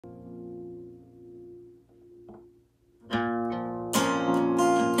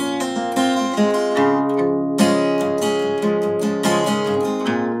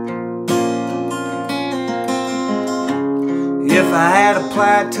a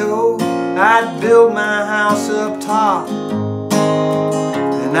plateau, I'd build my house up top,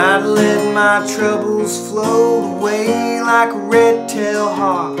 and I'd let my troubles float away like a red-tailed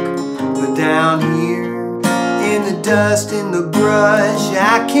hawk. But down here in the dust, in the brush,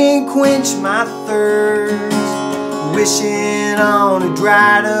 I can't quench my thirst, wishing on a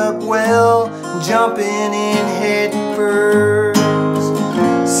dried up well, jumping in head first.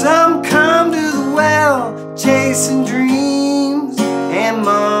 Some come to the well chasing dreams and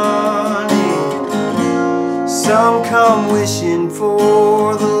money, some come wishing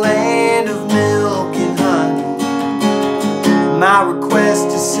for the land of milk and honey. My request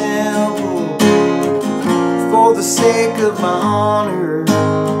is simple, for the sake of my honor.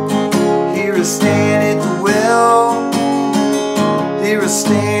 Here I stand at the well, here I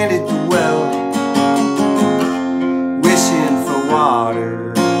stand at the well, wishing for water.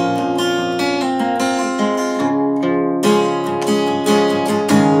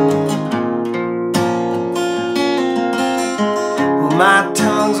 Well, my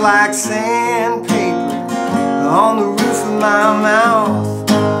tongue's like sandpaper on the roof of my mouth.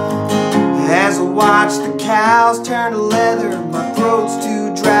 As I watch the cows turn to leather, my throat's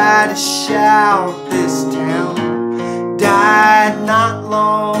too dry to shout. This town died not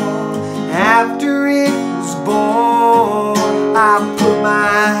long after it was born. I put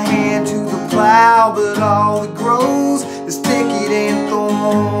my hand to the plow, but all that grows is thicket and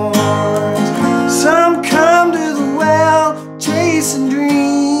thorns. Some come to the well chasing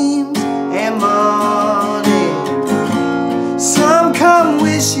dreams and money, some come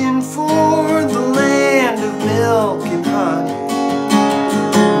wishing for the land of milk and honey.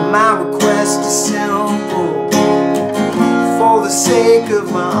 My request is simple, for the sake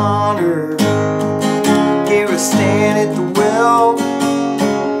of my honor. Here I stand at the well,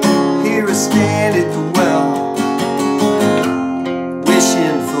 here I stand at the well,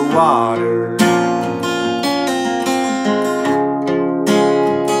 wishing for water.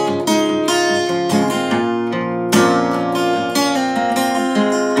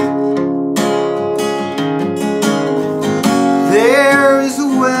 There is a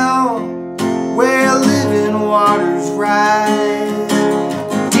well where living waters rise,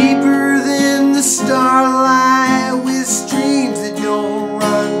 deeper than the starlight, with streams that don't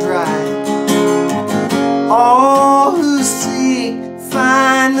run dry. All who seek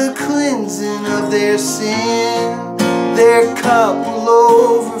find the cleansing of their sin. Their cup will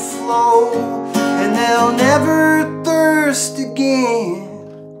overflow, and they'll never thirst again.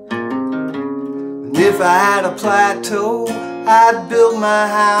 And if I had a plateau, I'd build my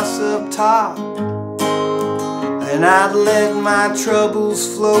house up top, and I'd let my troubles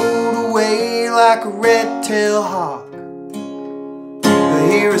float away like a red-tailed hawk. But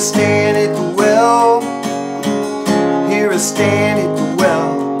here I stand at the well, here I stand at the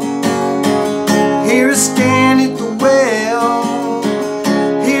well, here I stand at the well,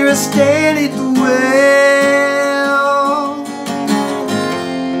 here I stand at